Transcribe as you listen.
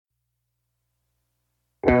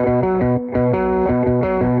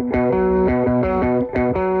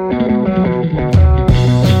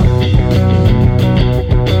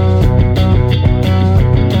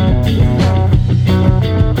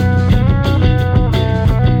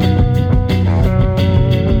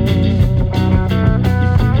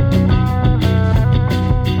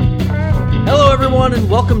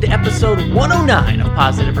episode 109 of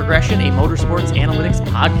Positive Regression, a motorsports analytics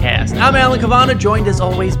podcast. I'm Alan Cavana, joined as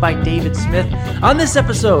always by David Smith. On this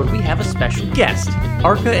episode, we have a special guest.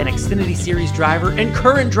 ARCA and Xfinity Series driver and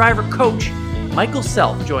current driver coach Michael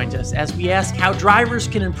Self joins us as we ask how drivers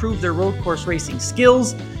can improve their road course racing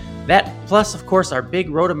skills. That, plus, of course, our big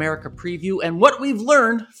Road America preview and what we've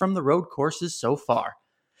learned from the road courses so far.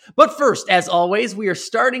 But first, as always, we are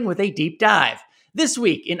starting with a deep dive. This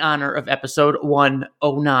week, in honor of episode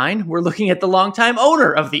 109, we're looking at the longtime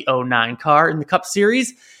owner of the 09 car in the Cup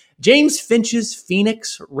Series, James Finch's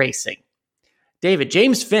Phoenix Racing. David,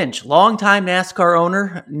 James Finch, longtime NASCAR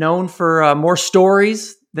owner, known for more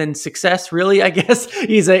stories than success, really, I guess.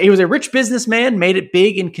 He was a rich businessman, made it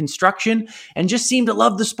big in construction, and just seemed to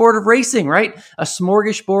love the sport of racing, right? A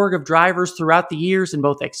smorgasbord of drivers throughout the years in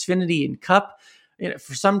both Xfinity and Cup. You know,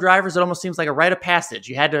 for some drivers, it almost seems like a rite of passage.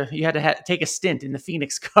 You had to take a stint in the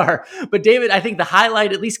Phoenix car. But David, I think the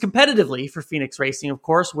highlight, at least competitively for Phoenix Racing, of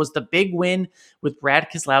course, was the big win with Brad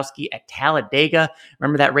Keselowski at Talladega.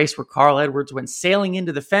 Remember that race where Carl Edwards went sailing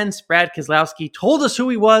into the fence? Brad Keselowski told us who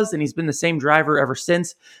he was, and he's been the same driver ever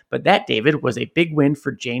since. But that, David, was a big win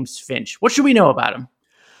for James Finch. What should we know about him?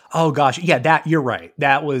 Oh gosh, yeah, you're right.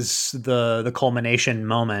 That was the culmination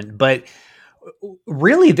moment. But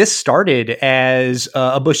really, this started as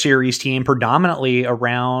a Busch Series team predominantly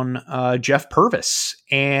around Jeff Purvis,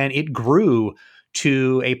 and it grew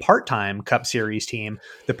to a part-time Cup Series team.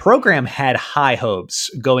 The program had high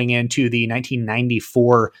hopes going into the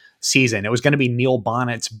 1994 season. It was going to be Neil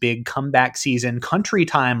Bonnet's big comeback season. Country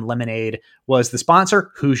Time Lemonade was the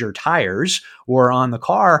sponsor. Hoosier tires were on the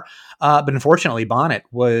car. But unfortunately, Bonnet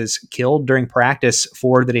was killed during practice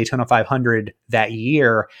for the Daytona 500 that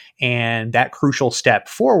year. And that crucial step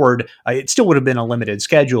forward, it still would have been a limited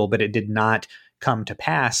schedule, but it did not come to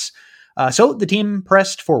pass. So the team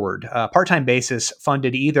pressed forward, part-time basis,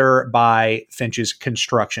 funded either by Finch's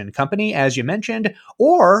construction company, as you mentioned,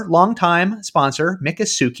 or longtime sponsor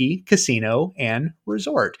Miccosukee Casino and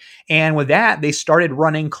Resort. And with that, they started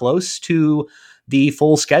running close to the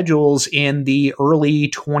full schedules in the early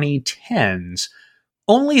 2010s.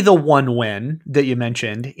 Only the one win that you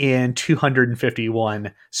mentioned in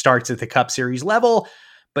 251 starts at the Cup Series level.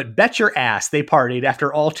 But bet your ass they partied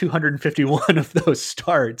after all 251 of those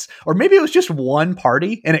starts. Or maybe it was just one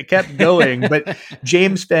party and it kept going. But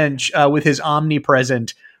James Finch, with his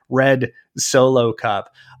omnipresent red Solo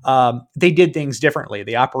Cup, they did things differently.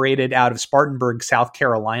 They operated out of Spartanburg, South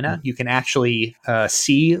Carolina. You can actually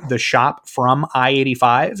see the shop from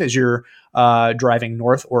I-85 as you're driving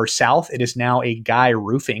north or south. It is now a Guy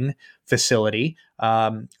Roofing facility,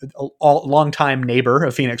 a longtime neighbor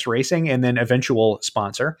of Phoenix Racing and then eventual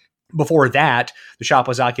sponsor. Before that, the shop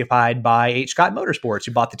was occupied by H. Scott Motorsports,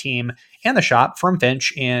 who bought the team and the shop from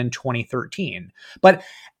Finch in 2013. But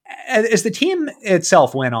as the team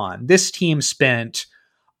itself went on, this team spent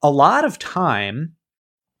a lot of time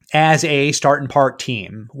as a start and park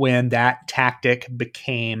team when that tactic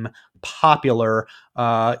became popular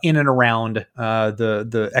in and around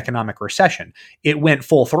the economic recession. It went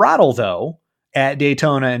full throttle, though, at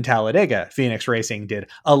Daytona and Talladega. Phoenix Racing did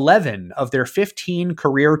 11 of their 15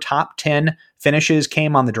 career top 10 finishes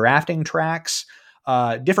came on the drafting tracks.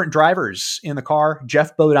 Different drivers in the car: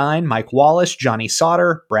 Jeff Bodine, Mike Wallace, Johnny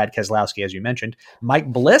Sauter, Brad Keselowski, as you mentioned,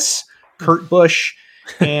 Mike Bliss, Kurt Busch,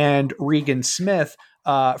 and Regan Smith.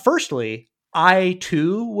 Firstly, I,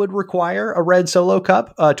 too, would require a red Solo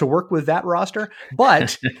Cup to work with that roster,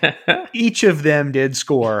 but each of them did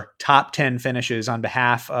score top 10 finishes on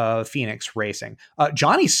behalf of Phoenix Racing.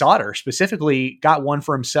 Johnny Sauter specifically got one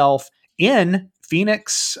for himself in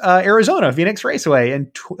Phoenix, Arizona, Phoenix Raceway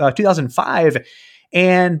in 2005.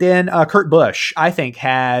 And then Kurt Busch, I think,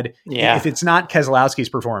 had, if it's not Keselowski's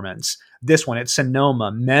performance, this one, it's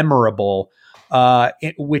Sonoma, memorable,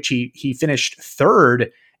 in which he finished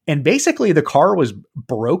third. And basically the car was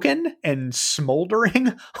broken and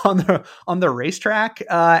smoldering on the racetrack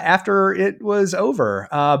after it was over.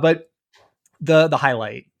 But the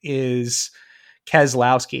highlight is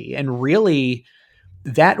Keselowski, and really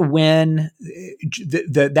that win,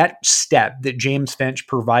 that step that James Finch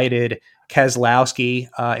provided Keselowski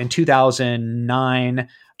in 2009.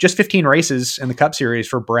 Just 15 races in the Cup Series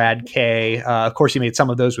for Brad K. Of course, he made some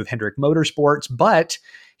of those with Hendrick Motorsports, but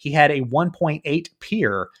he had a 1.8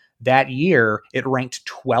 PEER that year. It ranked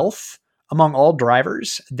 12th among all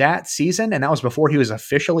drivers that season, and that was before he was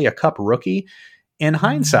officially a Cup rookie. In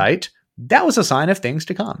hindsight, that was a sign of things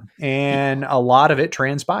to come, and a lot of it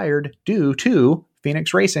transpired due to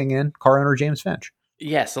Phoenix Racing and car owner James Finch.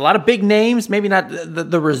 Yes, a lot of big names, maybe not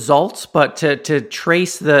the results, but to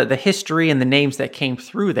trace the history and the names that came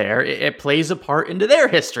through there, it plays a part into their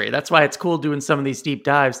history. That's why it's cool doing some of these deep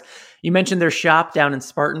dives. You mentioned their shop down in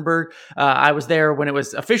Spartanburg. I was there when it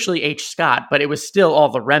was officially H. Scott, but it was still all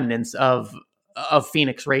the remnants of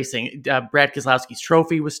Phoenix Racing. Brad Keselowski's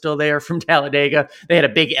trophy was still there from Talladega. They had a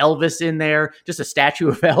big Elvis in there, just a statue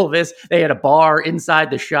of Elvis. They had a bar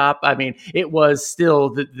inside the shop. I mean, it was still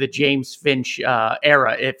the James Finch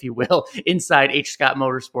era, if you will, inside H. Scott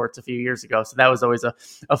Motorsports a few years ago. So that was always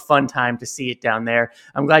a fun time to see it down there.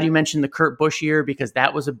 I'm glad you mentioned the Kurt Busch year because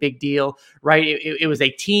that was a big deal, right? It was a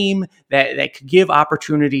team that could give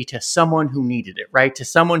opportunity to someone who needed it, right? To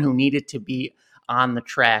someone who needed to be on the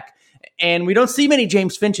track. And we don't see many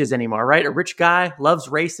James Finches anymore, right? A rich guy, loves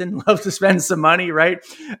racing, loves to spend some money, right?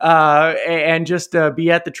 And just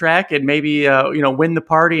be at the track and maybe, win the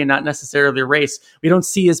party and not necessarily race. We don't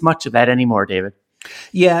see as much of that anymore, David.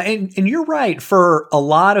 Yeah, and you're right. For a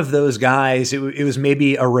lot of those guys, it was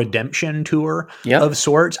maybe a redemption tour of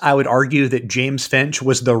sorts. I would argue that James Finch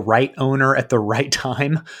was the right owner at the right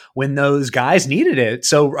time when those guys needed it.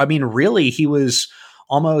 So, I mean, really, he was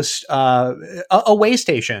almost a way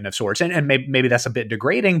station of sorts. And maybe that's a bit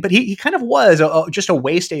degrading, but he kind of was just a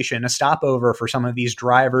way station, a stopover for some of these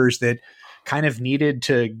drivers that kind of needed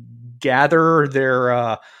to gather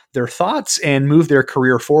their thoughts and move their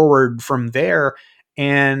career forward from there.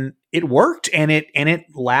 And it worked, and it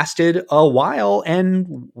lasted a while,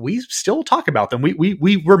 and we still talk about them.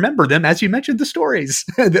 We remember them, as you mentioned, the stories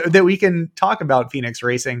that we can talk about Phoenix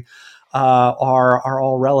Racing are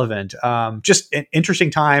all relevant. Just an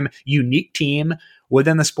interesting time, unique team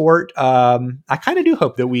within the sport. I kind of do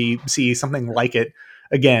hope that we see something like it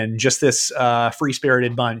again, just this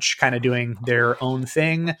free-spirited bunch kind of doing their own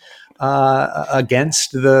thing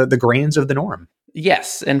against the grains of the norm.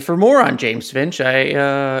 Yes, and for more on James Finch,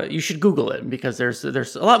 you should Google it because there's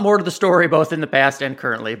a lot more to the story, both in the past and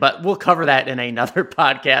currently. But we'll cover that in another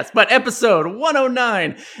podcast. But episode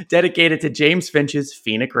 109, dedicated to James Finch's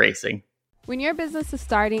Phoenix Racing. When your business is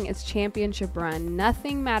starting its championship run,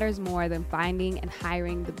 nothing matters more than finding and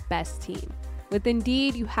hiring the best team. With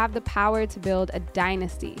Indeed, you have the power to build a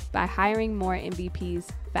dynasty by hiring more MVPs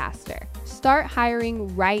faster. Start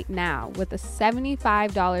hiring right now with a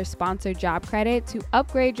 $75 sponsored job credit to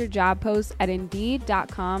upgrade your job post at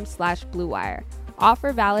Indeed.com/BlueWire.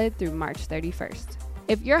 Offer valid through March 31st.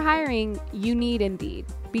 If you're hiring, you need Indeed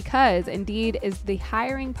because Indeed is the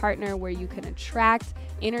hiring partner where you can attract,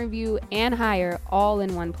 interview, and hire all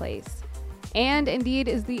in one place. And Indeed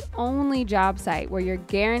is the only job site where you're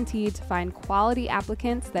guaranteed to find quality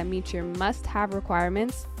applicants that meet your must-have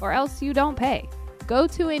requirements, or else you don't pay. Go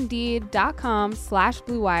to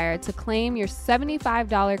Indeed.com/BlueWire to claim your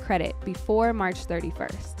 $75 credit before March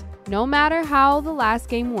 31st. No matter how the last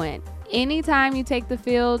game went, anytime you take the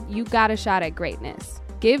field, you got a shot at greatness.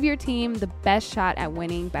 Give your team the best shot at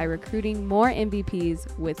winning by recruiting more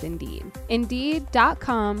MVPs with Indeed.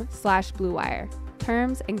 Indeed.com/BlueWire.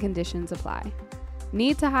 Terms and conditions apply.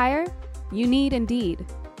 Need to hire? You need Indeed.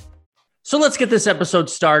 So let's get this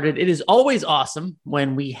episode started. It is always awesome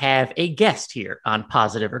when we have a guest here on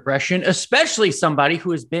Positive Regression, especially somebody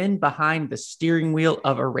who has been behind the steering wheel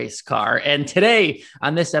of a race car. And today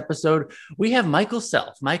on this episode, we have Michael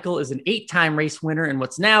Self. Michael is an 8-time race winner in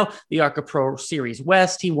what's now the ARCA Pro Series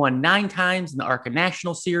West. He won 9 times in the ARCA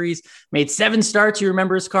National Series, made 7 starts. You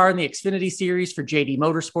remember his car in the Xfinity Series for JD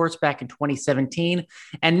Motorsports back in 2017.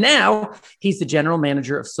 And now he's the general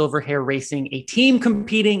manager of Silver Hair Racing, a team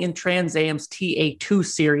competing in Trans Am's TA2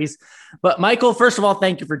 series. But Michael, first of all,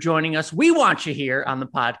 thank you for joining us. We want you here on the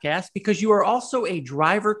podcast because you are also a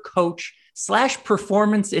driver coach /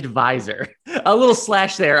 performance advisor. A little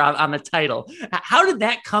slash there on the title. How did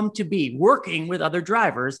that come to be, working with other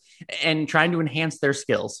drivers and trying to enhance their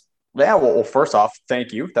skills? Yeah, well, first off,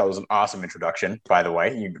 thank you. That was an awesome introduction, by the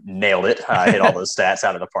way. You nailed it. Hit all those stats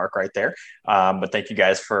out of the park right there. But thank you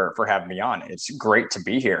guys for having me on. It's great to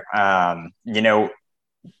be here.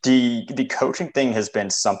 The coaching thing has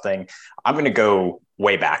been something I'm going to go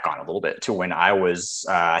way back on a little bit to when I was,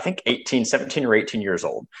 I think 17 or 18 years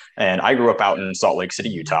old. And I grew up out in Salt Lake City,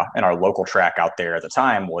 Utah, and our local track out there at the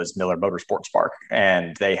time was Miller Motorsports Park.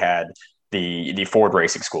 And they had the Ford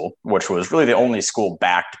Racing School, which was really the only school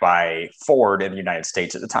backed by Ford in the United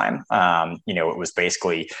States at the time. It was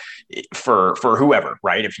basically for whoever,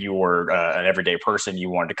 right? If you were an everyday person, you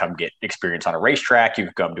wanted to come get experience on a racetrack, you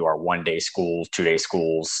could come to our 1-day schools, 2-day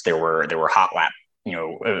schools. There were hot lap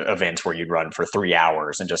events where you'd run for 3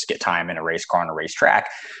 hours and just get time in a race car on a racetrack.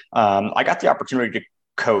 I got the opportunity to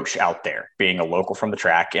coach out there, being a local from the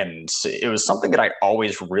track. And it was something that I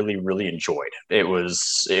always really, really enjoyed. It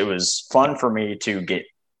was fun for me to get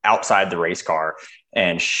outside the race car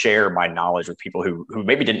and share my knowledge with people who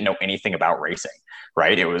maybe didn't know anything about racing,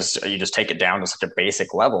 right? It was, you just take it down to such a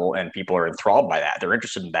basic level and people are enthralled by that. They're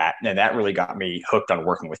interested in that. And that really got me hooked on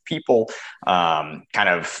working with people, kind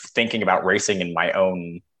of thinking about racing in my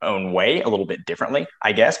own way a little bit differently,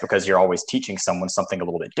 I guess, because you're always teaching someone something a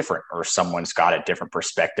little bit different, or someone's got a different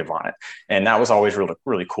perspective on it. And that was always really,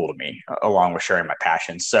 really cool to me, along with sharing my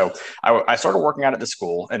passion. So I started working out at the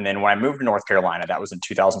school. And then when I moved to North Carolina, that was in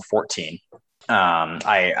 2014.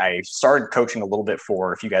 I started coaching a little bit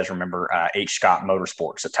for, if you guys remember, H. Scott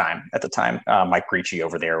Motorsports at the time. Mike Ricci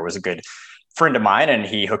over there was a good friend of mine, and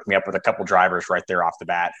he hooked me up with a couple drivers right there off the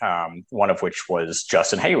bat. One of which was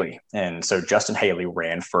Justin Haley. And so Justin Haley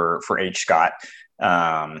ran for H. Scott.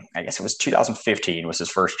 I guess it was 2015 was his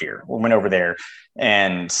first year. We went over there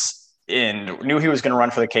and knew he was going to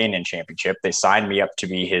run for the K&N Championship. They signed me up to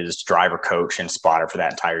be his driver, coach, and spotter for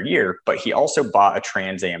that entire year. But he also bought a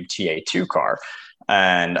Trans Am TA2 car.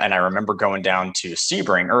 And I remember going down to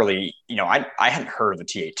Sebring early. I hadn't heard of the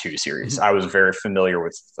TA2 series. I was very familiar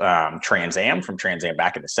with Trans Am from Trans Am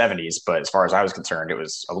back in the 70s. But as far as I was concerned, it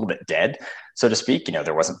was a little bit dead, so to speak.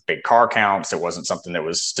 There wasn't big car counts. It wasn't something that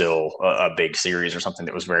was still a big series or something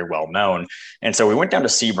that was very well known. And so we went down to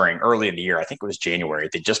Sebring early in the year. I think it was January.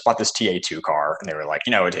 They just bought this TA2 car, and they were like,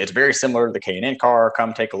 it's very similar to the K&N car.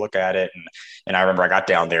 Come take a look at it. And I remember I got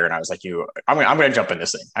down there and I was like, I'm going to jump in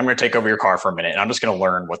this thing. I'm going to take over your car for a minute, and I'm just going to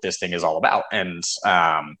learn what this thing is all about. And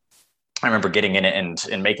I remember getting in it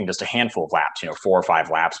and making just a handful of laps, 4 or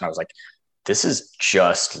 5 laps. And I was like, this is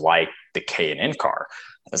just like the K&N car.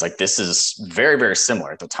 I was like, this is very, very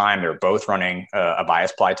similar. At the time, they were both running a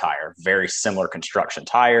bias ply tire, very similar construction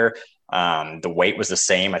tire. The weight was the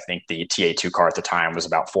same. I think the TA2 car at the time was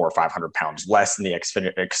about 400 or 500 pounds less than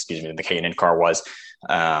the K&N car was.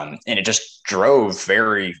 And it just drove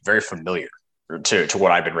very, very familiar to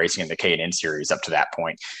what I've been racing in the K&N series up to that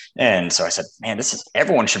point. And so I said, man,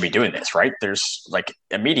 everyone should be doing this, right? There's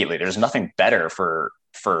there's nothing better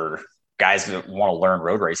for guys that want to learn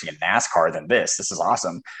road racing in NASCAR than this. This is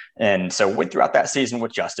awesome. And so went throughout that season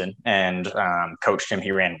with Justin and coached him.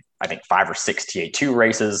 He ran, I think, 5 or 6 TA2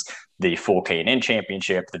 races, the full K&N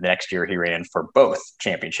championship. The next year he ran for both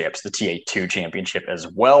championships, the TA2 championship as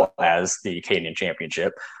well as the K&N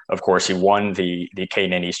championship. Of course, he won the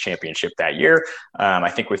K&N East championship that year. I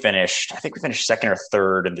think we finished second or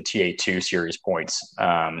third in the TA2 series points.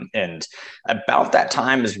 And about that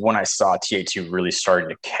time is when I saw TA2 really starting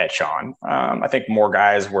to catch on. I think more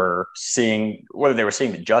guys were seeing, whether they were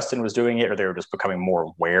seeing that Justin was doing it or they were just becoming more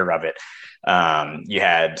aware of it. You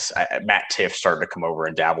had Matt Tiff started to come over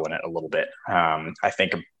and dabble in it a little bit. I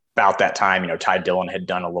think about that time, Ty Dillon had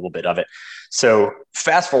done a little bit of it. So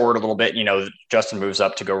fast forward a little bit, Justin moves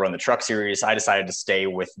up to go run the truck series. I decided to stay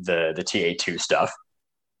with the TA2 stuff.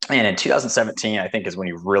 And in 2017, I think, is when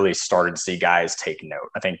you really started to see guys take note.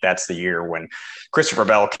 I think that's the year when Christopher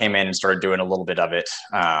Bell came in and started doing a little bit of it.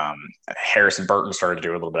 Harrison Burton started to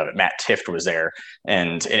do a little bit of it. Matt Tift was there.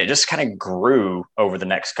 And it just kind of grew over the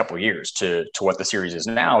next couple of years to what the series is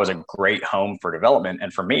now, is a great home for development.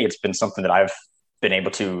 And for me, it's been something that I've been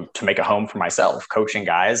able to make a home for myself, coaching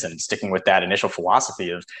guys and sticking with that initial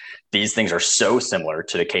philosophy of these things are so similar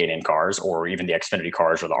to the K&N cars or even the Xfinity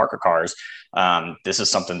cars or the ARCA cars. This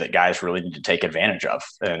is something that guys really need to take advantage of.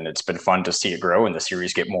 And it's been fun to see it grow and the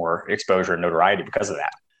series get more exposure and notoriety because of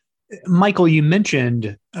that. Michael, you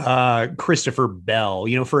mentioned Christopher Bell.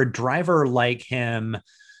 For a driver like him,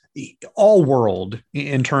 all world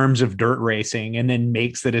in terms of dirt racing, and then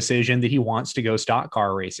makes the decision that he wants to go stock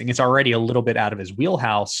car racing. It's already a little bit out of his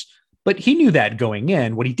wheelhouse, but he knew that going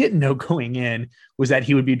in. What he didn't know going in was that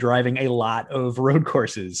he would be driving a lot of road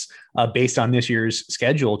courses based on this year's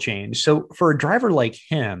schedule change. So for a driver like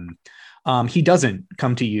him, he doesn't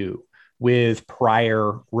come to you with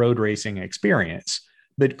prior road racing experience,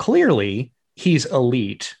 but clearly he's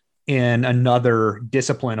elite in another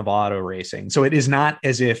discipline of auto racing. So it is not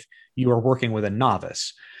as if you are working with a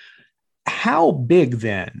novice. How big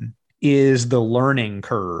then is the learning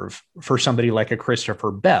curve for somebody like a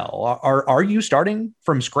Christopher Bell? Are you starting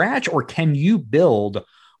from scratch, or can you build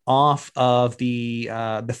off of the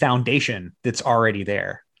foundation that's already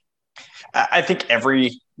there? I think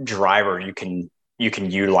every driver you can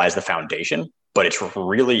utilize the foundation, but it's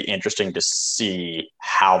really interesting to see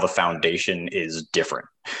how the foundation is different.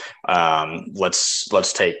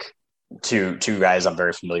 Let's take two guys I'm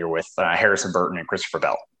very familiar with, Harrison Burton and Christopher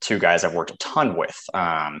Bell, two guys I've worked a ton with.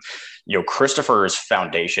 Christopher's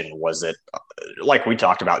foundation was that, like we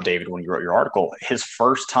talked about, David, when you wrote your article, his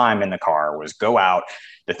first time in the car was go out,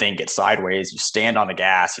 the thing gets sideways, you stand on the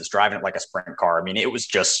gas, he's driving it like a sprint car. I mean, it was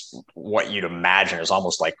just what you'd imagine is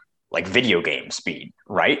almost like video game speed,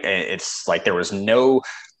 right? It's like there was no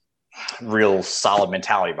real solid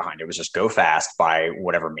mentality behind it. It was just go fast by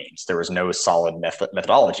whatever means. There was no solid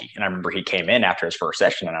methodology. And I remember he came in after his first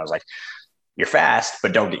session and I was like, you're fast,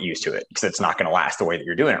 but don't get used to it because it's not going to last the way that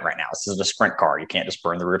you're doing it right now. This is a sprint car. You can't just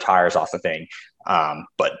burn the rear tires off the thing.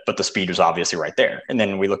 But the speed was obviously right there. And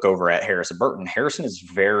then we look over at Harrison Burton. Harrison is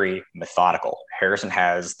very methodical. Harrison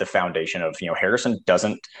has the foundation of, Harrison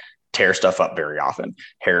doesn't tear stuff up very often.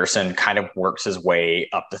 Harrison kind of works his way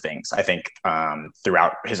up to things. I think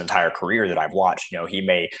throughout his entire career that I've watched, he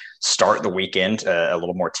may start the weekend a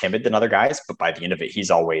little more timid than other guys, but by the end of it,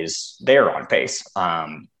 he's always there on pace.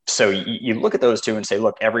 So you look at those two and say,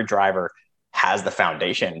 look, every driver has the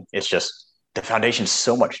foundation. It's just the foundation is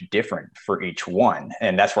so much different for each one.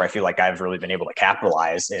 And that's where I feel like I've really been able to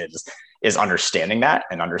capitalize is understanding that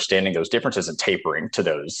and understanding those differences and tapering to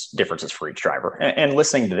those differences for each driver and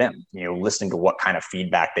listening to them, listening to what kind of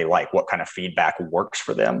feedback they like, what kind of feedback works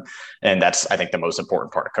for them. And that's, I think, the most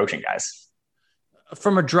important part of coaching guys.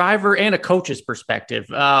 From a driver and a coach's perspective,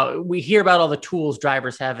 we hear about all the tools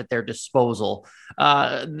drivers have at their disposal.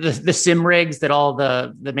 The sim rigs that all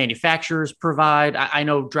the manufacturers provide. I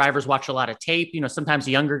know drivers watch a lot of tape. Sometimes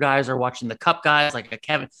the younger guys are watching the Cup guys, like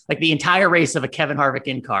the entire race of a Kevin Harvick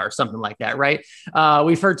in car or something like that, right?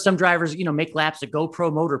 We've heard some drivers, make laps at GoPro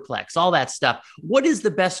Motorplex, all that stuff. What is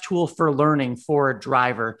the best tool for learning for a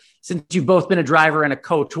driver? Since you've both been a driver and a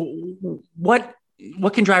coach,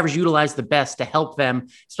 what can drivers utilize the best to help them,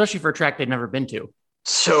 especially for a track they've never been to?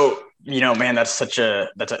 So, man, that's a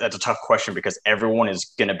tough question because everyone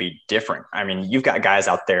is going to be different. I mean, you've got guys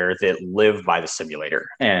out there that live by the simulator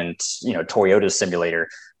and, Toyota's simulator,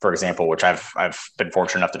 for example, which I've been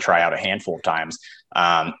fortunate enough to try out a handful of times.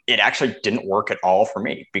 It actually didn't work at all for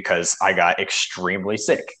me because I got extremely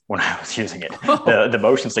sick when I was using it. The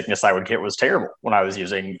motion sickness I would get was terrible when I was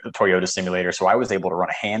using the Toyota simulator. So I was able to run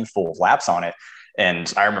a handful of laps on it.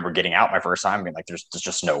 And I remember getting out my first time being like, there's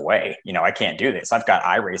just no way, I can't do this. I've got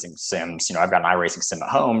iRacing sims, I've got an iRacing sim at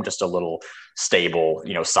home, just a little stable,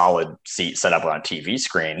 solid seat set up on a TV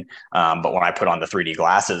screen. But when I put on the 3D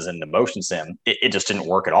glasses and the motion sim, it just didn't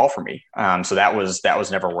work at all for me. So that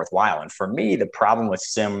was never worthwhile. And for me, the problem with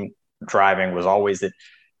sim driving was always that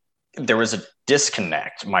there was a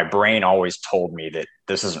disconnect. My brain always told me that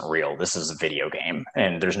this isn't real. This is a video game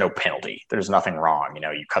and there's no penalty. There's nothing wrong.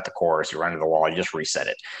 You cut the course, you run into the wall, you just reset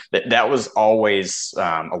it. That was always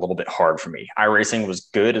a little bit hard for me. iRacing was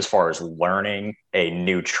good as far as learning a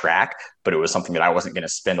new track, but it was something that I wasn't going to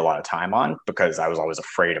spend a lot of time on because I was always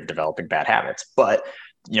afraid of developing bad habits. But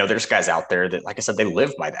there's guys out there that, like I said, they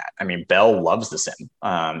live by that. I mean, Bell loves the sim.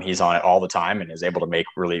 He's on it all the time and is able to make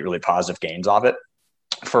really, really positive gains off it.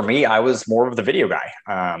 For me, I was more of the video guy.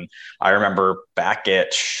 I remember back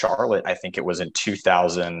at Charlotte, I think it was in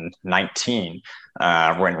 2019,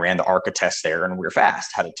 when we ran the ARCA test there and we were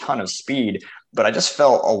fast, had a ton of speed, but I just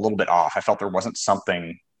felt a little bit off. I felt there wasn't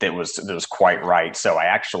something that was quite right. So I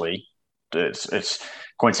actually, it's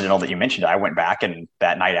coincidental that you mentioned it. I went back and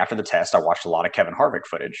that night after the test, I watched a lot of Kevin Harvick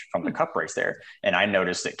footage from the Cup race there. And I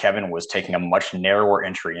noticed that Kevin was taking a much narrower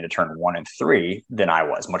entry into turn 1 and 3 than I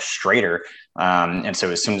was, much straighter. And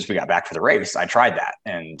so as soon as we got back for the race, I tried that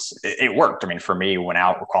and it worked. I mean, for me, went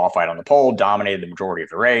out, qualified on the pole, dominated the majority of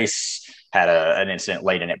the race, had an incident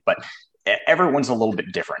late in it, but everyone's a little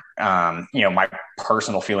bit different. My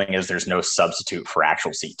personal feeling is there's no substitute for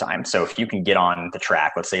actual seat time. So if you can get on the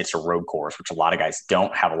track, let's say it's a road course, which a lot of guys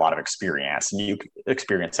don't have a lot of experience, and you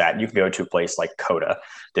experience that, and you can go to a place like COTA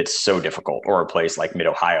that's so difficult, or a place like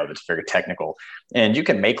Mid-Ohio that's very technical, and you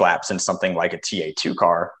can make laps in something like a TA2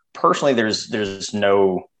 car. Personally, there's just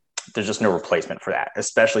no replacement for that,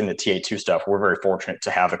 especially in the TA2 stuff. We're very fortunate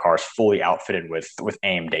to have the cars fully outfitted with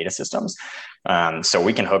AIM data systems. So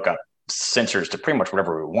we can hook up sensors to pretty much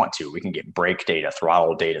whatever we want to. We can get brake data,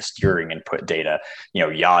 throttle data, steering input data,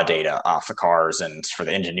 yaw data off the cars. And for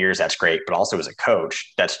the engineers, that's great. But also as a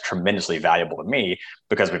coach, that's tremendously valuable to me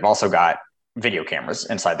because we've also got video cameras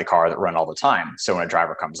inside the car that run all the time. So when a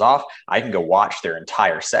driver comes off, I can go watch their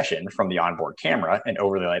entire session from the onboard camera and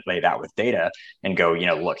overlay that with data and go,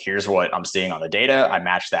 look, here's what I'm seeing on the data. I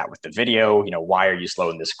match that with the video. Why are you slow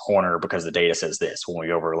in this corner? Because the data says this. When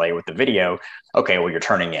we overlay with the video, okay, well, you're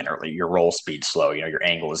turning in early, your roll speed's slow, your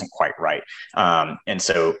angle isn't quite right. And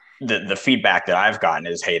so the feedback that I've gotten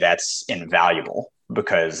is, hey, that's invaluable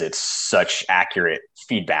because it's such accurate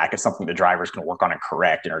feedback. It's something the drivers can work on and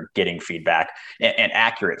correct, and are getting feedback and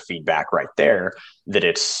accurate feedback right there, that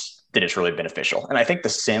it's really beneficial. And I think the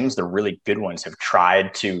sims, the really good ones, have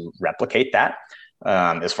tried to replicate that,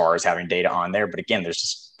 as far as having data on there. But again,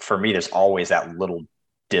 for me, there's always that little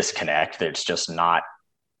disconnect that's just not,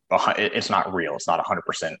 it's not real. It's not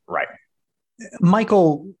 100% right.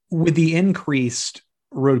 Michael, with the increased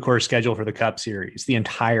road course schedule for the Cup Series, the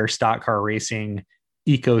entire stock car racing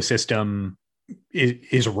ecosystem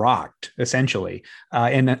is rocked, essentially.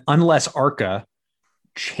 And unless ARCA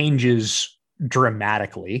changes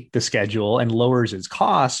dramatically the schedule and lowers its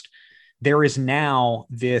cost, there is now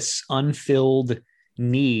this unfilled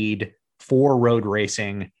need for road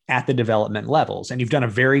racing at the development levels. And you've done a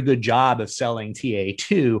very good job of selling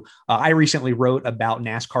TA2. I recently wrote about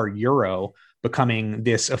NASCAR Euro becoming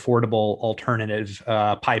this affordable alternative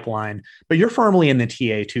pipeline, but you're firmly in the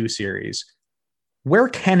TA2 series. Where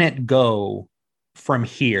can it go from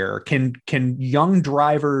here? Can young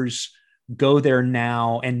drivers go there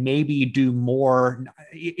now and maybe do more,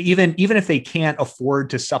 even if they can't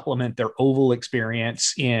afford to supplement their oval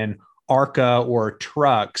experience in ARCA or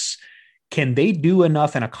trucks? Can they do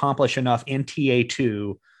enough and accomplish enough in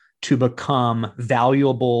TA2 to become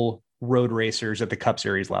valuable road racers at the Cup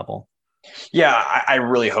Series level? Yeah, I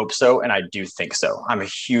really hope so. And I do think so. I'm a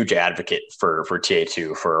huge advocate for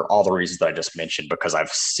TA2 for all the reasons that I just mentioned, because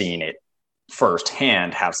I've seen it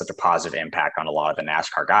firsthand have such a positive impact on a lot of the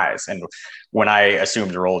NASCAR guys. And when I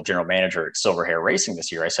assumed the role of general manager at Silver Hair Racing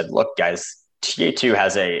this year, I said, look, guys, TA2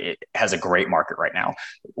 has a great market right now.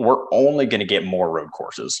 We're only going to get more road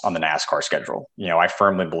courses on the NASCAR schedule. I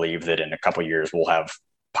firmly believe that in a couple of years we'll have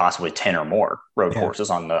possibly 10 or more road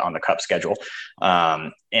courses on the Cup schedule.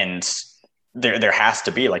 And there has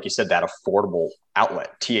to be, like you said, that affordable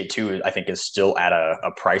outlet. TA2, I think, is still at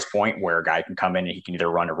a price point where a guy can come in and he can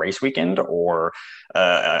either run a race weekend, or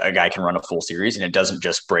a guy can run a full series, and it doesn't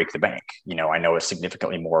just break the bank. I know it's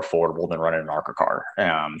significantly more affordable than running an ARCA car.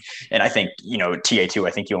 And I think, TA2,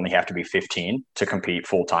 I think you only have to be 15 to compete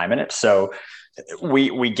full time in it. So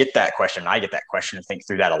we get that question. I get that question and think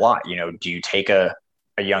through that a lot. Do you take a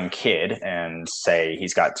young kid and say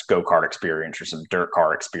he's got go-kart experience or some dirt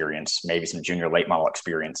car experience, maybe some junior late model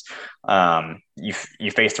experience?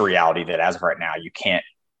 You face the reality that as of right now, you can't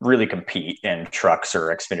really compete in trucks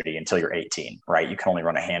or Xfinity until you're 18, right? You can only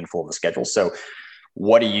run a handful of the schedules. So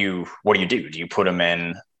what do you do? Do you put them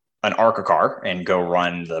in an ARCA car and go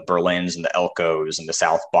run the Berlins and the Elkos and the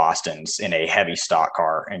South Bostons in a heavy stock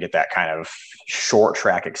car and get that kind of short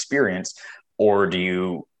track experience? Or do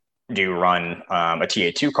you run a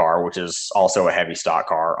TA2 car, which is also a heavy stock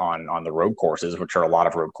car on the road courses, which are a lot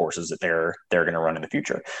of road courses that they're going to run in the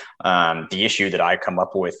future? The issue that I come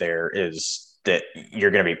up with there is that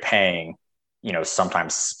you're going to be paying,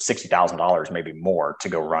 sometimes $60,000, maybe more, to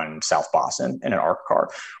go run South Boston in an ARCA car,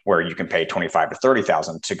 where you can pay $25,000 to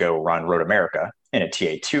 $30,000 to go run Road America in a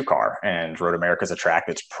TA2 car. And Road America is a track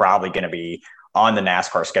that's probably going to be on the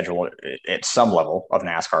NASCAR schedule at some level of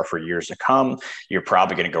NASCAR for years to come. You're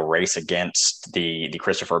probably going to go race against the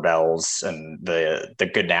Christopher Bells and the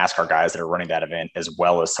good NASCAR guys that are running that event, as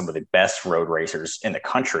well as some of the best road racers in the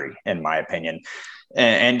country, in my opinion.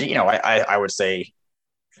 And I would say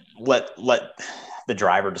let the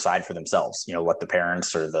driver decide for themselves. Let the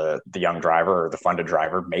parents or the young driver or the funded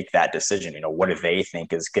driver make that decision. What do they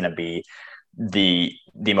think is going to be the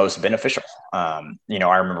most beneficial? I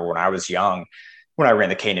remember when I was young, when I ran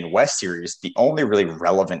the K&N West series, the only really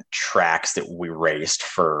relevant tracks that we raced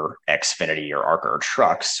for Xfinity or ARCA or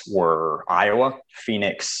trucks were Iowa,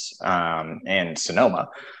 Phoenix, and Sonoma.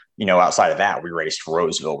 Outside of that, we raced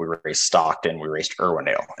Roseville, we raced Stockton, we raced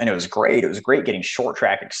Irwindale, and it was great. It was great getting short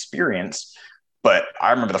track experience. But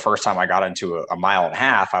I remember the first time I got into a mile and a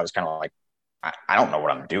half, I was kind of like, I don't know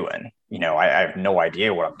what I'm doing. I have no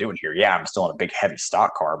idea what I'm doing here. Yeah, I'm still in a big, heavy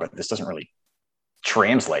stock car, but this doesn't really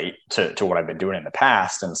translate to what I've been doing in the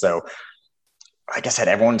past. And so, like I said,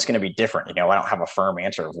 everyone's going to be different. I don't have a firm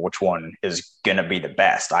answer of which one is going to be the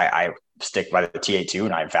best. I stick by the TA2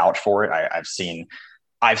 and I vouch for it. I've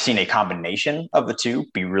seen a combination of the two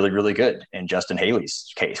be really, really good. In Justin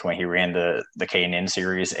Haley's case, when he ran the K&N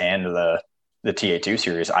series and the TA2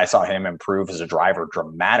 series, I saw him improve as a driver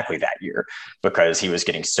dramatically that year, because he was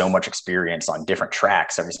getting so much experience on different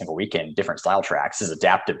tracks every single weekend, different style tracks. His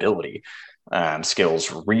adaptability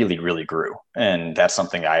skills really, really grew. And that's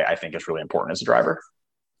something I think is really important as a driver.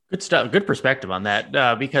 Good stuff. Good perspective on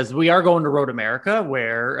that, because we are going to Road America,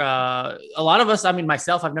 where a lot of us, I mean,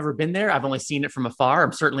 myself, I've never been there. I've only seen it from afar.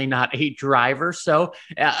 I'm certainly not a driver. So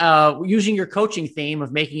using your coaching theme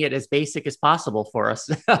of making it as basic as possible for us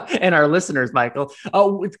and our listeners, Michael,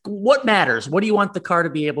 what matters? What do you want the car to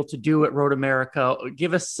be able to do at Road America?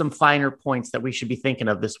 Give us some finer points that we should be thinking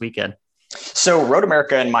of this weekend. So Road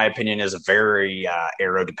America, in my opinion, is a very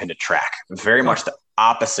aero-dependent track, very much the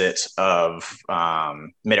opposite of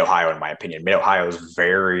Mid-Ohio, in my opinion. Mid-Ohio is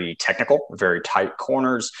very technical, very tight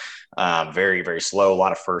corners, very, very slow, a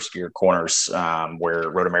lot of first gear corners, where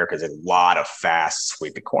Road America is a lot of fast,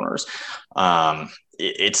 sweeping corners.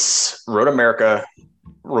 It's Road America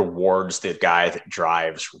rewards the guy that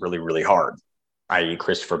drives really, really hard, i.e.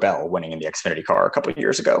 Christopher Bell winning in the Xfinity car a couple of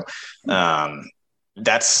years ago.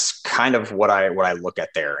 That's kind of what I look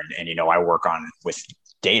at there. And I work with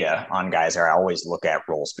data on guys there. I always look at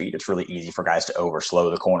roll speed. It's really easy for guys to overslow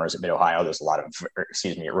the corners at Mid-Ohio. There's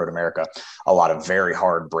at Road America, a lot of very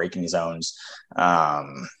hard braking zones.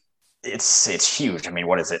 It's huge. I mean,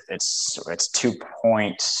 what is it? It's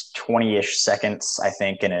 2.20-ish seconds, I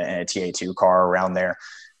think, in a TA2 car around there.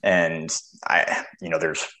 And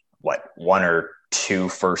there's one or two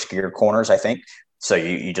first gear corners, I think. So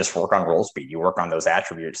you just work on roll speed. You work on those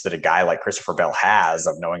attributes that a guy like Christopher Bell has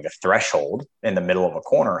of knowing the threshold in the middle of a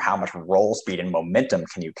corner. How much roll speed and momentum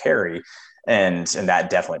can you carry? And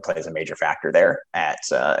that definitely plays a major factor there at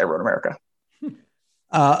Road America.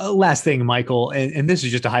 Last thing, Michael, and this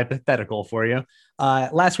is just a hypothetical for you.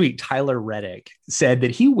 Last week, Tyler Reddick said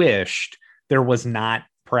that he wished there was not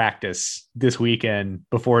practice this weekend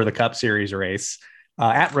before the Cup Series race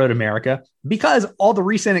at Road America, because all the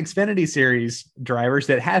recent Xfinity Series drivers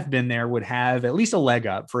that have been there would have at least a leg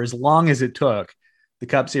up for as long as it took the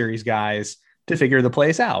Cup Series guys to figure the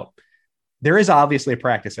place out. There is obviously a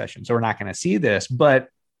practice session, so we're not going to see this, but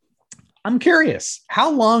I'm curious, how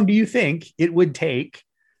long do you think it would take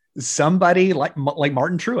somebody like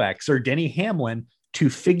Martin Truex or Denny Hamlin to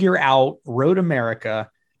figure out Road America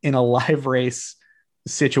in a live race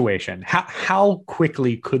situation? How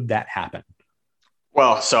quickly could that happen?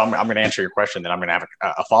 Well, so I'm going to answer your question, then I'm going to have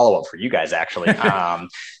a follow-up for you guys, actually. When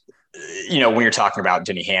you're talking about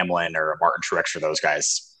Denny Hamlin or Martin Truex or those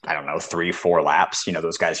guys, I don't know, 3-4 laps,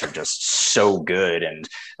 those guys are just so good. And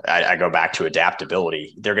I go back to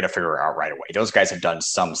adaptability. They're going to figure it out right away. Those guys have done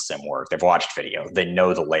some sim work. They've watched video. They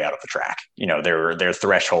know the layout of the track. Their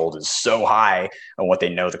threshold is so high on what they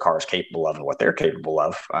know the car is capable of and what they're capable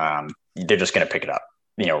of. They're just going to pick it up,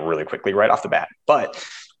 really quickly right off the bat. But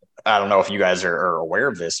I don't know if you guys are aware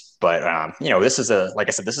of this, but this is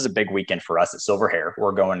this is a big weekend for us at Silver Hair.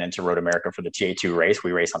 We're going into Road America for the TA2 race.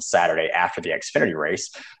 We race on Saturday after the Xfinity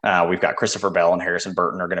race. We've got Christopher Bell and Harrison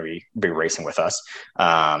Burton are going to be racing with us.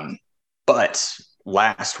 But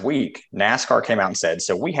last week, NASCAR came out and said,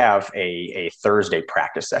 so we have a Thursday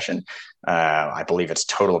practice session. I believe it's a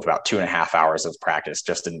total of about 2.5 hours of practice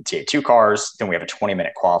just in the TA2 cars. Then we have a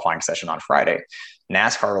 20-minute qualifying session on Friday.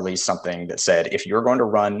 NASCAR released something that said, if you're going to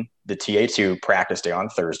run the TA2 practice day on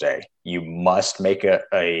Thursday, you must make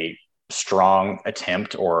a strong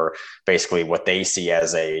attempt, or basically what they see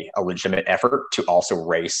as a legitimate effort to also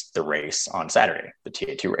race the race on Saturday, the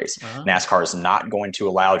TA2 race. Uh-huh. NASCAR is not going to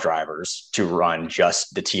allow drivers to run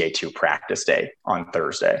just the TA2 practice day on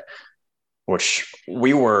Thursday, which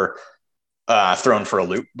we were thrown for a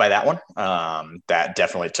loop by that one. That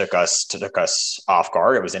definitely took us off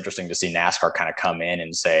guard. It was interesting to see NASCAR kind of come in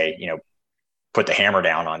and say, put the hammer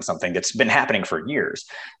down on something that's been happening for years.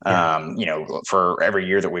 Yeah. For every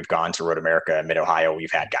year that we've gone to Road America and Mid-Ohio,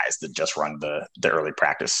 we've had guys that just run the early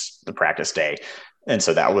practice, the practice day. And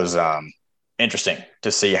so that was interesting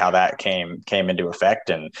to see how that came into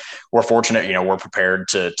effect. And we're fortunate, we're prepared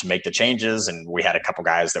to make the changes. And we had a couple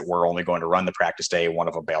guys that were only going to run the practice day. One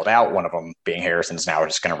of them bailed out. One of them, being Harrison's, now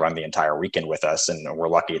just going to run the entire weekend with us. And we're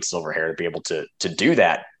lucky at Silver Hair to be able to do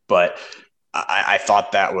that. But I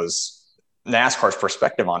thought that was NASCAR's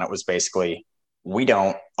perspective on it was basically, we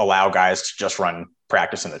don't allow guys to just run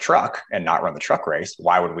practice in the truck and not run the truck race.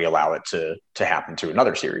 Why would we allow it to happen to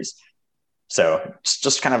another series? So it's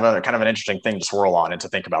just kind of an interesting thing to swirl on and to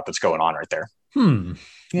think about that's going on right there.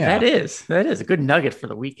 Yeah, that is a good nugget for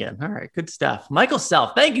the weekend. All right. Good stuff. Michael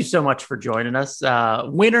Self, thank you so much for joining us.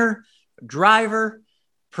 Winner, driver,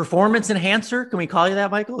 performance enhancer. Can we call you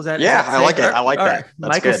that, Michael? I like it. I like that. Right.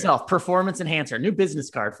 Michael Self, performance enhancer, new business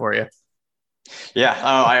card for you. Yeah,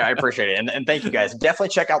 I appreciate it. And thank you guys. Definitely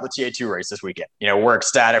check out the TA2 race this weekend. We're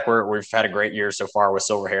ecstatic. We've had a great year so far with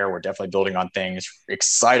Silver Hair. We're definitely building on things.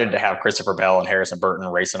 Excited to have Christopher Bell and Harrison Burton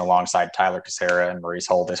racing alongside Tyler Casera and Maurice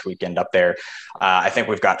Hull this weekend up there. I think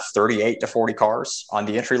we've got 38 to 40 cars on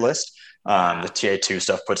the entry list. The TA2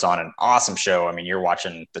 stuff puts on an awesome show. I mean, you're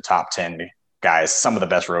watching the top 10 guys, some of the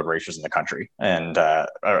best road racers in the country, and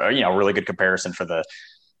really good comparison for the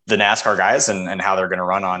NASCAR guys and how they're going to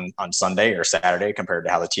run on Sunday or Saturday compared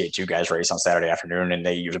to how the TA2 guys race on Saturday afternoon. And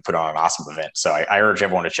they usually put on an awesome event. So I urge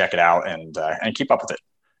everyone to check it out and keep up with it.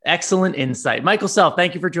 Excellent insight. Michael Self,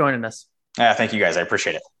 thank you for joining us. Thank you guys. I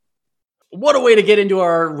appreciate it. What a way to get into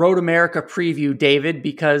our Road America preview, David,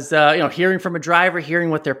 because, hearing from a driver, hearing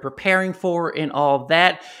what they're preparing for and all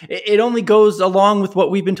that, it only goes along with what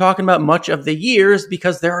we've been talking about much of the years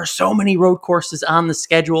because there are so many road courses on the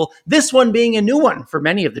schedule. This one being a new one for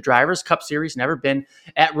many of the drivers. Cup Series never been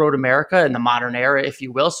at Road America in the modern era, if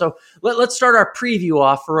you will. So let's start our preview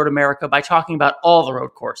off for Road America by talking about all the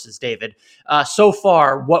road courses, David. So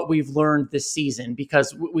far, what we've learned this season,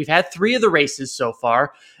 because we've had 3 of the races so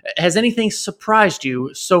far. Has anything surprised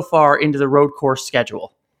you so far into the road course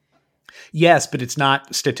schedule? Yes, but it's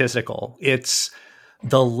not statistical. It's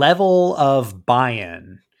the level of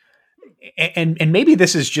buy-in. And maybe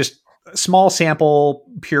this is just a small sample,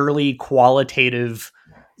 purely qualitative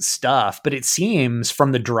stuff, but it seems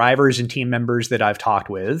from the drivers and team members that I've talked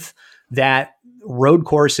with that road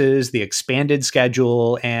courses, the expanded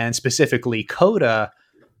schedule, and specifically COTA,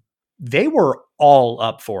 they were all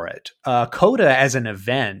up for it. COTA as an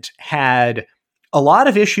event had a lot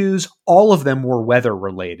of issues. All of them were weather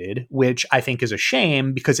related, which I think is a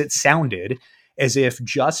shame because it sounded as if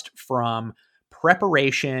just from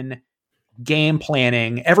preparation, game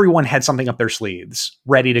planning, everyone had something up their sleeves,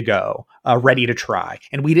 ready to go, ready to try.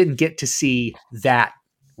 And we didn't get to see that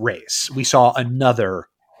race. We saw another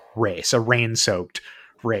race, a rain-soaked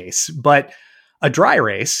race. But a dry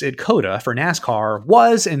race at COTA for NASCAR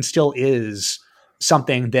was and still is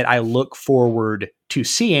something that I look forward to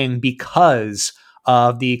seeing because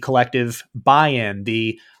of the collective buy-in,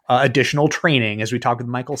 the additional training, as we talked with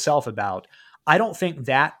Michael Self about. I don't think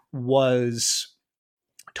that was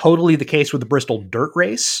totally the case with the Bristol dirt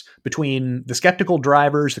race between the skeptical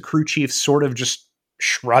drivers, the crew chiefs sort of just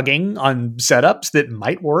shrugging on setups that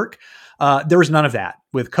might work. There was none of that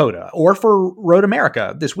with COTA or for Road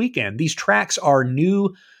America this weekend. These tracks are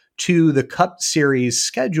new to the Cup Series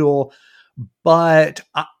schedule, but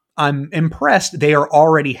I'm impressed they are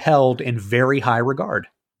already held in very high regard.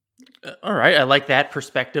 All right. I like that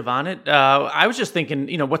perspective on it. I was just thinking,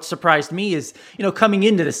 what surprised me is, coming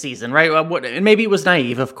into the season, right? And maybe it was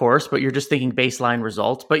naive, of course, but you're just thinking baseline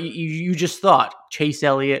results. But you just thought Chase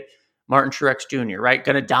Elliott, Martin Truex Jr., right?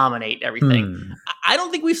 Going to dominate everything. I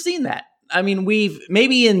don't think we've seen that. I mean,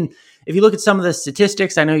 if you look at some of the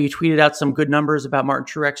statistics, I know you tweeted out some good numbers about Martin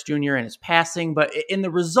Truex Jr. and his passing, but in the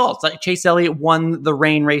results, like Chase Elliott won the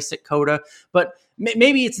rain race at COTA, but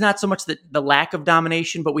maybe it's not so much the lack of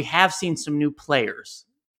domination, but we have seen some new players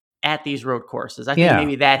at these road courses. I think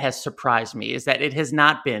maybe that has surprised me, is that it has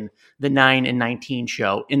not been the 9 and 19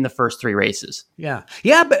 show in the first 3 races. Yeah.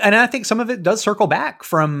 And I think some of it does circle back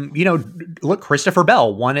from, look, Christopher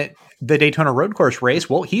Bell won at the Daytona road course race.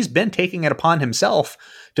 Well, he's been taking it upon himself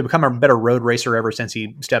to become a better road racer ever since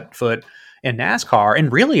he stepped foot in NASCAR.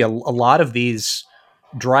 And really a lot of these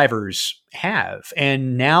drivers have.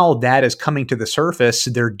 And now that is coming to the surface.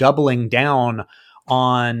 They're doubling down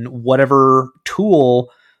on whatever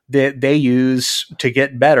tool that they use to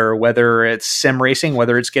get better, whether it's sim racing,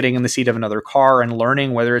 whether it's getting in the seat of another car and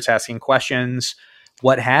learning, whether it's asking questions,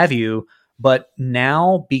 what have you. But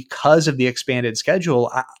now, because of the expanded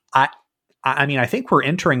schedule, I mean, I think we're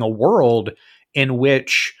entering a world in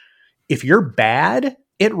which if you're bad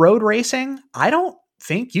at road racing, I don't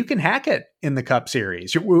think you can hack it in the Cup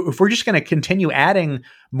Series. If we're just going to continue adding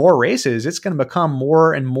more races, it's going to become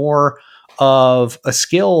more and more of a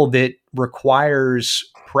skill that requires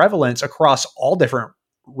prevalence across all different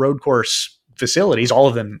road course facilities. All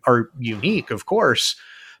of them are unique, of course,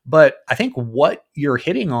 but I think what you're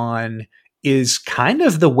hitting on is kind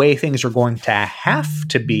of the way things are going to have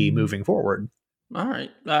to be moving forward. All right.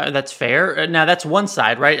 That's fair. Now, that's one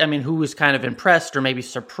side, right? I mean, who was kind of impressed or maybe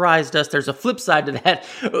surprised us? There's a flip side to that.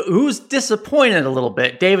 Who's disappointed a little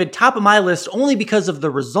bit? David, top of my list only because of the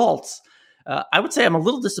results. I would say I'm a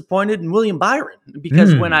little disappointed in William Byron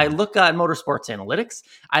because when I look at Motorsports Analytics,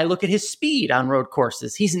 I look at his speed on road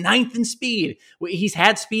courses. He's 9th in speed. He's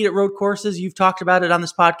had speed at road courses. You've talked about it on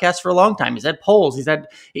this podcast for a long time. He's had poles.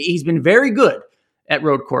 He's been very good at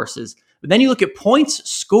road courses. But then you look at points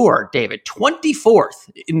scored, David,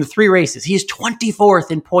 24th in the 3 races. He is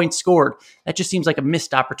 24th in points scored. That just seems like a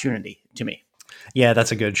missed opportunity to me. Yeah,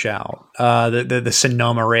 that's a good shout. The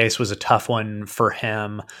Sonoma race was a tough one for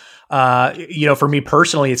him. For me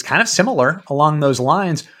personally, it's kind of similar along those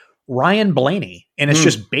lines. Ryan Blaney, and it's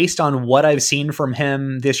just based on what I've seen from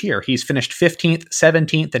him this year. He's finished 15th,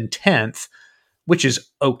 17th, and 10th, which is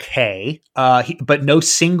okay, but no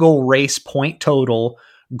single race point total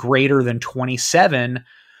greater than 27.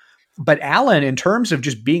 But Allen, in terms of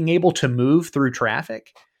just being able to move through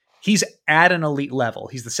traffic, he's at an elite level.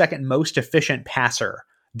 He's the second most efficient passer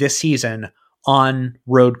this season on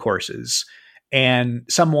road courses, and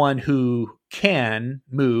someone who can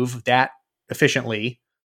move that efficiently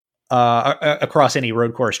across any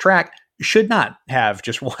road course track should not have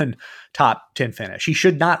just one top 10 finish. He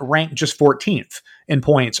should not rank just 14th in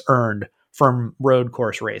points earned from road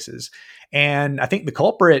course races. And I think the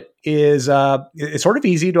culprit is it's sort of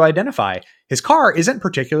easy to identify. His car isn't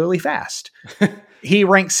particularly fast. He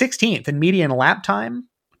ranks 16th in median lap time,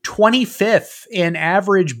 25th in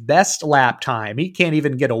average best lap time. He can't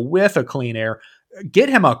even get a whiff of clean air. Get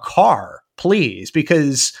him a car, please,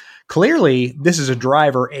 because clearly this is a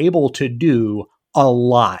driver able to do a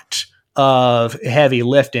lot of heavy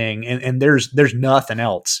lifting, and there's nothing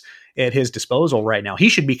else at his disposal right now. He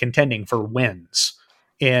should be contending for wins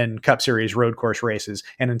in Cup Series road course races,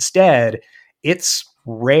 and instead it's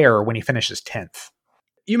rare when he finishes 10th.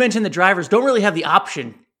 You mentioned the drivers don't really have the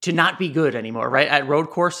option to not be good anymore, right, at road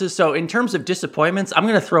courses. So in terms of disappointments, I'm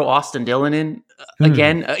going to throw Austin Dillon in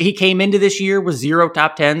again. He came into this year with 0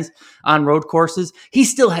 top 10s on road courses. He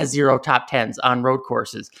still has 0 top 10s on road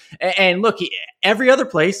courses. And look, every other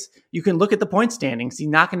place, you can look at the point standings. He's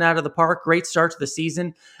knocking it out of the park. Great start to the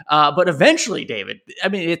season. But eventually, David, I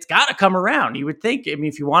mean, it's got to come around. You would think, I mean,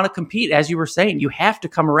 if you want to compete, as you were saying, you have to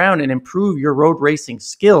come around and improve your road racing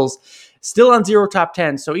skills. Still on 0 top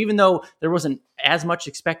 10. So even though there wasn't as much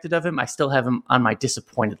expected of him, I still have him on my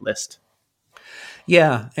disappointed list.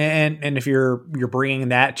 Yeah, and if you're bringing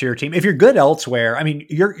that to your team, if you're good elsewhere, I mean,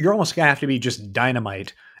 you're almost gonna have to be just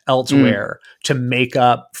dynamite elsewhere to make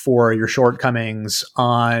up for your shortcomings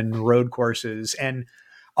on road courses. And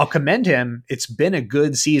I'll commend him. It's been a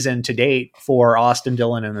good season to date for Austin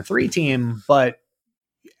Dillon and the 3 team, but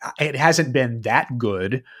it hasn't been that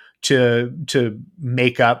good to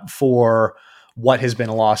make up for what has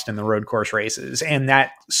been lost in the road course races. And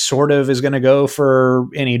that sort of is going to go for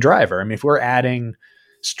any driver. I mean, if we're adding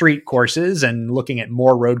street courses and looking at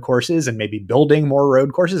more road courses and maybe building more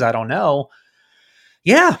road courses, I don't know.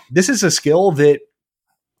 Yeah, this is a skill that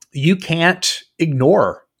you can't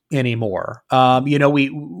ignore anymore.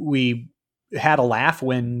 We had a laugh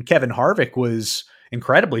when Kevin Harvick was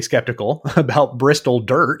incredibly skeptical about Bristol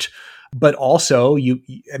dirt. But also,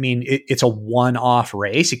 it's a one-off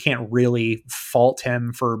race. You can't really fault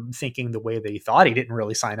him for thinking the way that he thought. He didn't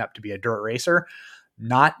really sign up to be a dirt racer.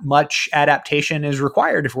 Not much adaptation is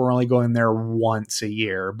required if we're only going there once a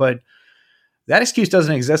year. But that excuse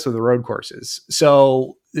doesn't exist with the road courses.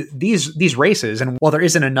 So these races, and while there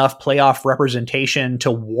isn't enough playoff representation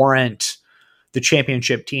to warrant the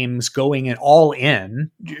championship teams going all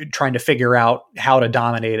in, trying to figure out how to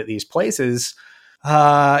dominate at these places,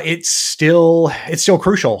 it's still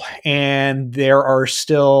crucial. And there are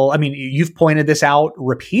still, I mean, you've pointed this out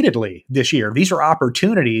repeatedly this year. These are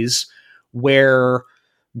opportunities where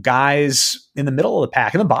guys in the middle of the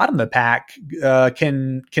pack, in the bottom of the pack,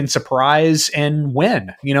 can surprise and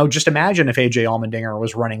win. Just imagine if AJ Allmendinger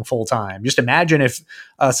was running full time. Just imagine if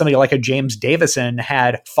somebody like a James Davison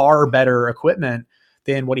had far better equipment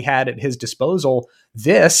than what he had at his disposal.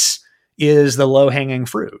 This is the low-hanging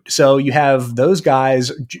fruit. So you have those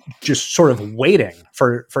guys just sort of waiting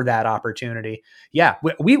for that opportunity. Yeah,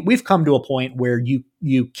 we've come to a point where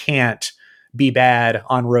you can't be bad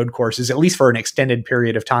on road courses, at least for an extended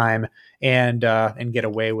period of time, and get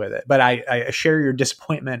away with it. But I share your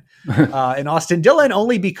disappointment in Austin Dillon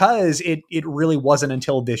only because it really wasn't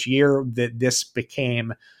until this year that this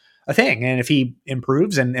became a thing. And if he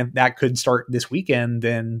improves and that could start this weekend,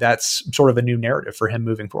 then that's sort of a new narrative for him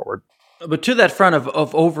moving forward. But to that front of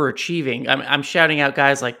overachieving, I'm shouting out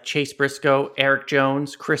guys like Chase Briscoe, Eric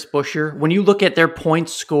Jones, Chris Buescher. When you look at their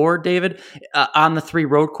points scored, David, on the 3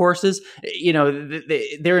 road courses,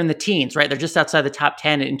 they're in the teens, right? They're just outside the top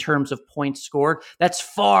 10 in terms of points scored. That's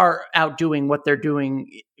far outdoing what they're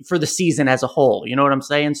doing for the season as a whole. You know what I'm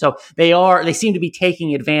saying? So they seem to be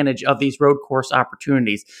taking advantage of these road course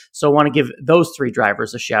opportunities. So I want to give those 3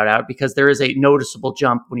 drivers a shout out because there is a noticeable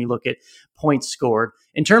jump when you look at points scored.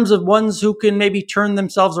 In terms of ones who can maybe turn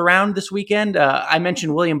themselves around this weekend, I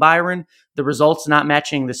mentioned William Byron, the results not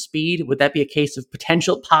matching the speed. Would that be a case of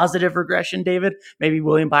potential positive regression, David? Maybe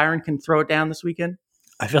William Byron can throw it down this weekend?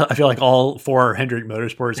 I feel like all 4 Hendrick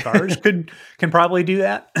Motorsports cars can probably do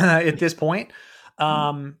that at this point.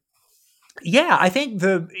 Yeah, I think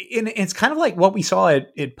it's kind of like what we saw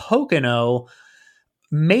at Pocono.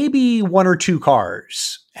 Maybe 1 or 2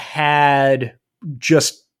 cars had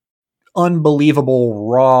just unbelievable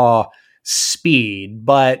raw speed,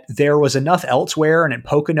 but there was enough elsewhere. And at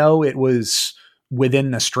Pocono, it was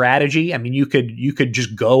within the strategy. I mean, you could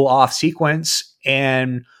just go off sequence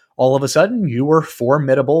and all of a sudden you were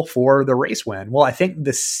formidable for the race win. Well, I think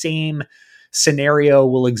the same scenario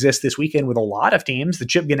will exist this weekend with a lot of teams. The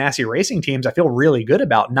Chip Ganassi Racing teams, I feel really good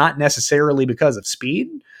about, not necessarily because of speed,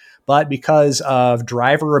 but because of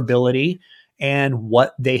driver ability and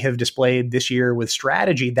what they have displayed this year with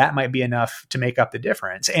strategy. That might be enough to make up the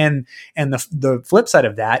difference. And the flip side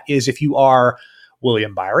of that is if you are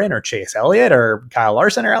William Byron or Chase Elliott or Kyle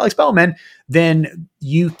Larson or Alex Bowman, then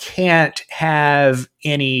you can't have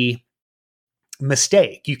any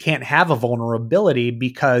mistake. You can't have a vulnerability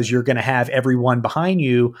because you're going to have everyone behind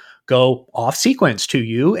you go off sequence to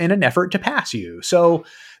you in an effort to pass you. So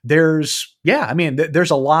there's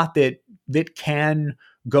a lot that can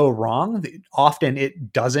go wrong. Often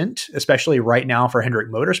it doesn't, especially right now for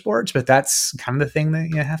Hendrick Motorsports, but that's kind of the thing that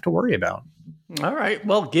you have to worry about. All right.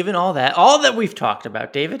 Well, given all that we've talked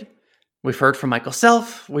about, David, we've heard from Michael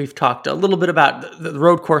Self. We've talked a little bit about the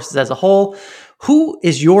road courses as a whole. Who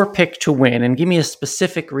is your pick to win? And give me a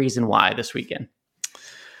specific reason why this weekend.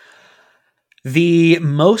 The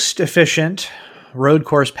most efficient road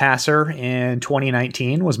course passer in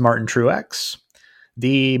 2019 was Martin Truex.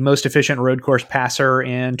 The most efficient road course passer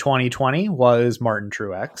in 2020 was Martin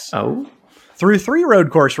Truex. Oh. Through 3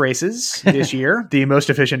 road course races this year, the most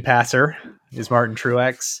efficient passer is Martin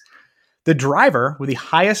Truex. The driver with the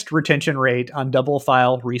highest retention rate on double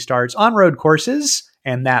file restarts on road courses,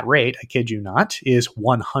 and that rate, I kid you not, is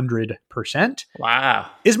 100%. Wow.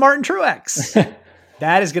 Is Martin Truex.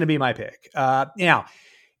 That is going to be my pick. Now,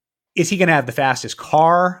 is he going to have the fastest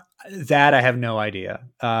car? That I have no idea.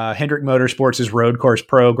 Hendrick Motorsports' road course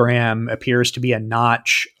program appears to be a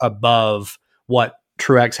notch above what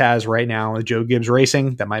Truex has right now with Joe Gibbs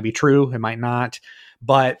Racing. That might be true. It might not.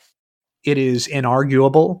 But it is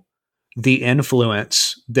inarguable the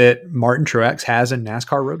influence that Martin Truex has in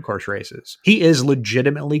NASCAR road course races. He is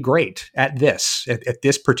legitimately great at this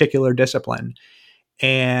particular discipline.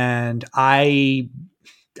 And I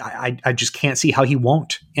just can't see how he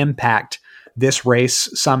won't impact this race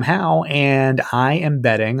somehow, and I am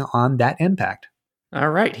betting on that impact. All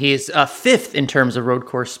right. He is 5th in terms of road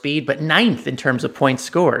course speed, but 9th in terms of points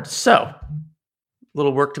scored. So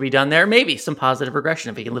little work to be done there. Maybe some positive regression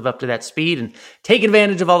if he can live up to that speed and take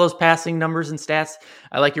advantage of all those passing numbers and stats.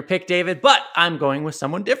 I like your pick, David, but I'm going with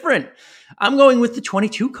someone different. I'm going with the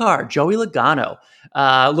 22 car, Joey Logano.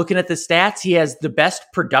 Looking at the stats, he has the best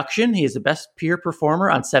production. He is the best peer performer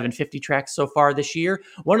on 750 tracks so far this year.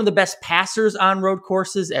 One of the best passers on road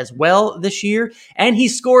courses as well this year. And he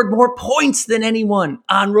scored more points than anyone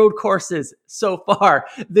on road courses so far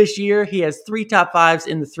this year. He has 3 top 5s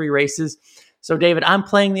in the 3 races. So, David, I'm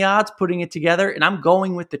playing the odds, putting it together, and I'm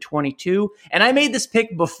going with the 22. And I made this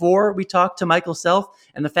pick before we talked to Michael Self,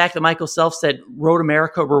 and the fact that Michael Self said Road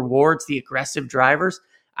America rewards the aggressive drivers,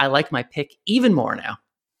 I like my pick even more now.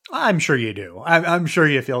 I'm sure you do. I'm sure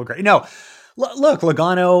you feel great. No, look,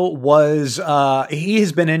 Logano was, he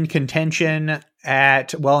has been in contention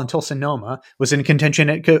until Sonoma, was in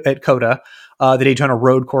contention at COTA, the Daytona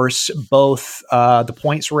road course, both the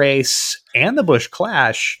points race and the Busch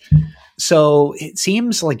Clash. So it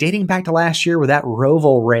seems like dating back to last year with that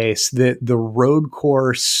Roval race, that the road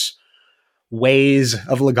course ways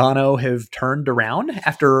of Logano have turned around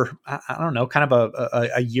after, I don't know, kind of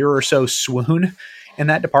a year or so swoon in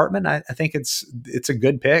that department. I think it's a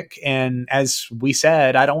good pick. And as we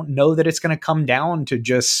said, I don't know that it's going to come down to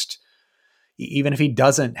just, even if he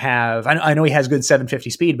doesn't have, I know he has good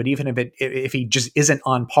 750 speed, but even if he just isn't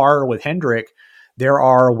on par with Hendrick, there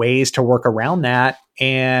are ways to work around that.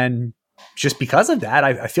 And just because of that,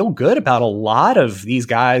 I feel good about a lot of these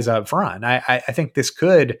guys up front. I think this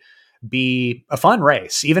could be a fun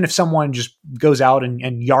race, even if someone just goes out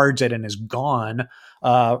and yards it and is gone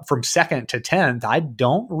from 2nd to 10th. I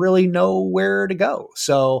don't really know where to go.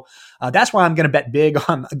 So that's why I'm going to bet big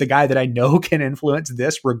on the guy that I know can influence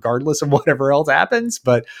this regardless of whatever else happens.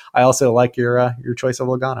 But I also like your choice of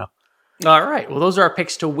Logano. All right. Well, those are our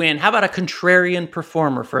picks to win. How about a contrarian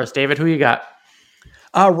performer for us, David? Who you got?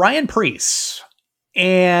 Ryan Preece.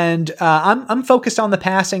 And I'm focused on the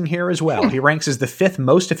passing here as well. He ranks as the 5th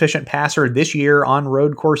most efficient passer this year on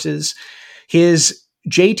road courses. His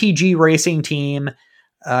JTG Racing team,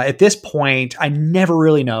 at this point, I never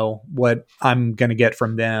really know what I'm going to get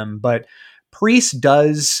from them, but Preece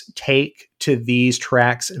does take to these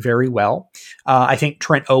tracks very well. I think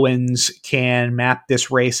Trent Owens can map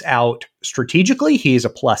this race out strategically. He's a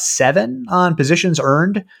 +7 on positions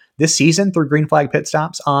earned this season through green flag pit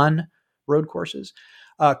stops on road courses.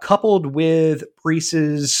 Coupled with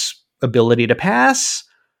Preece's ability to pass,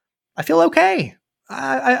 I feel okay.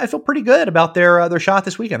 I feel pretty good about their shot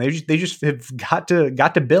this weekend. They just have got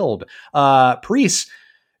to build. Preece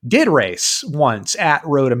did race once at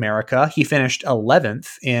Road America. He finished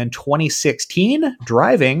 11th in 2016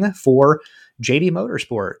 driving for JD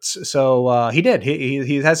Motorsports. So he did.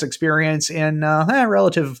 He has experience in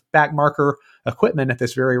relative back marker equipment at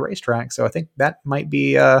this very racetrack. So I think that might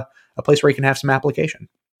be a place where he can have some application.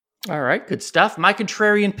 All right, good stuff. My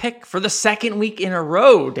contrarian pick for the second week in a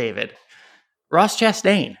row, David. Ross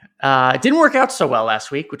Chastain. It didn't work out so well last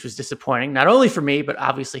week, which was disappointing, not only for me, but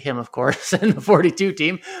obviously him, of course, and the 42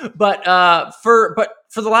 team. But for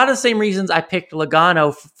a lot of the same reasons I picked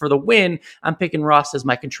Logano for the win, I'm picking Ross as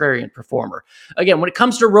my contrarian performer. Again, when it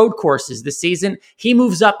comes to road courses this season, he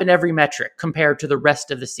moves up in every metric compared to the rest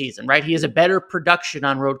of the season, right? He has a better production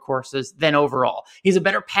on road courses than overall. He's a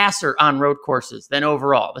better passer on road courses than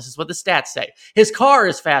overall. This is what the stats say. His car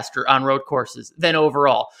is faster on road courses than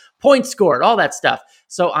overall. Points scored, all that stuff.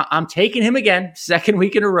 So I'm taking him again, second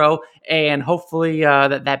week in a row, and hopefully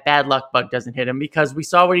that bad luck bug doesn't hit him, because we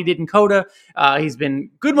saw what he did in COTA. He's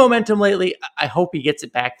been good momentum lately. I hope he gets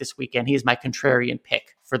it back this weekend. He is my contrarian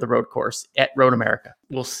pick for the road course at Road America.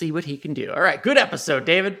 We'll see what he can do. All right, good episode,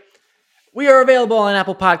 David. We are available on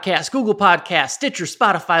Apple Podcasts, Google Podcasts, Stitcher,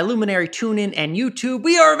 Spotify, Luminary, TuneIn, and YouTube.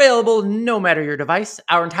 We are available no matter your device.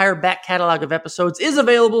 Our entire back catalog of episodes is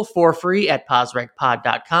available for free at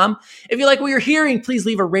PosRegPod.com. If you like what you're hearing, please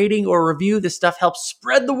leave a rating or a review. This stuff helps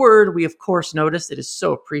spread the word. We, of course, notice. It is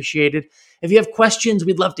so appreciated. If you have questions,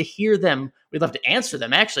 we'd love to hear them. We'd love to answer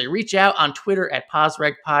them, actually. Reach out on Twitter at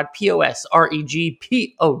PosRegPod,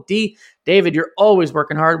 PosRegPod. David, you're always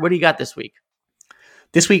working hard. What do you got this week?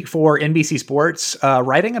 This week for NBC Sports,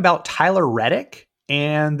 writing about Tyler Reddick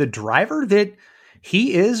and the driver that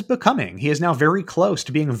he is becoming. He is now very close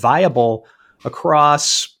to being viable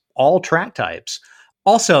across all track types.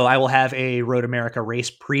 Also, I will have a Road America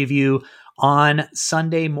race preview on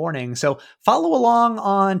Sunday morning. So follow along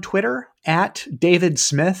on Twitter at David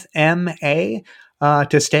Smith MA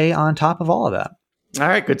to stay on top of all of that. All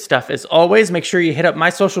right, good stuff. As always, make sure you hit up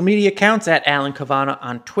my social media accounts at Alan Cavanna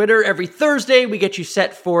on Twitter. Every Thursday, we get you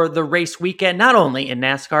set for the race weekend, not only in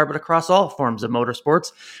NASCAR, but across all forms of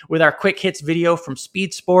motorsports. With our quick hits video from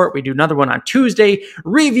Speed Sport, we do another one on Tuesday,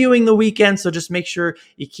 reviewing the weekend. So just make sure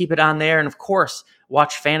you keep it on there. And of course,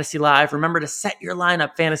 watch Fantasy Live. Remember to set your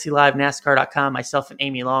lineup, fantasylivenascar.com. Myself and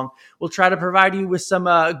Amy Long will try to provide you with some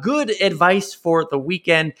good advice for the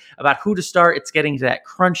weekend about who to start. It's getting to that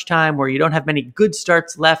crunch time where you don't have many good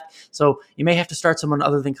starts left. So you may have to start someone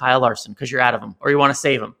other than Kyle Larson because you're out of him or you want to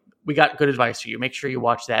save him. We got good advice for you. Make sure you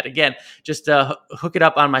watch that. Again, just hook it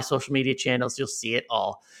up on my social media channels. You'll see it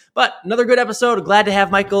all. But another good episode. Glad to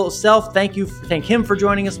have Michael Self. Thank him for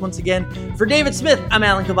joining us once again. For David Smith, I'm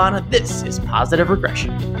Alan Cavanna. This is Positive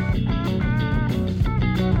Regression.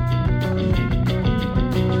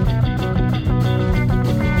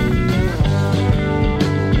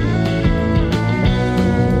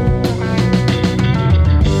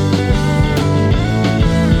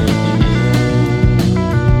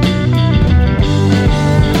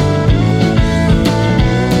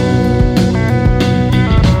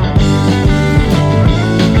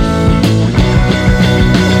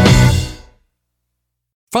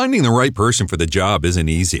 Finding the right person for the job isn't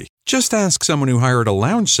easy. Just ask someone who hired a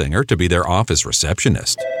lounge singer to be their office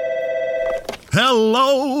receptionist.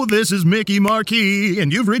 Hello, this is Mickey Marquis,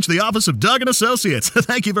 and you've reached the office of Doug & Associates.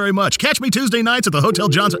 Thank you very much. Catch me Tuesday nights at the Hotel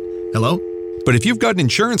Johnson. Hello? But if you've got an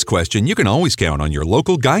insurance question, you can always count on your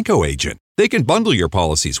local Geico agent. They can bundle your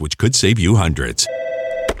policies, which could save you hundreds.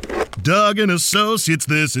 Doug & Associates,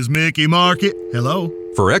 this is Mickey Marquis. Hello?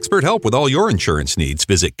 For expert help with all your insurance needs,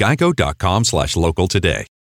 visit geico.com/local today.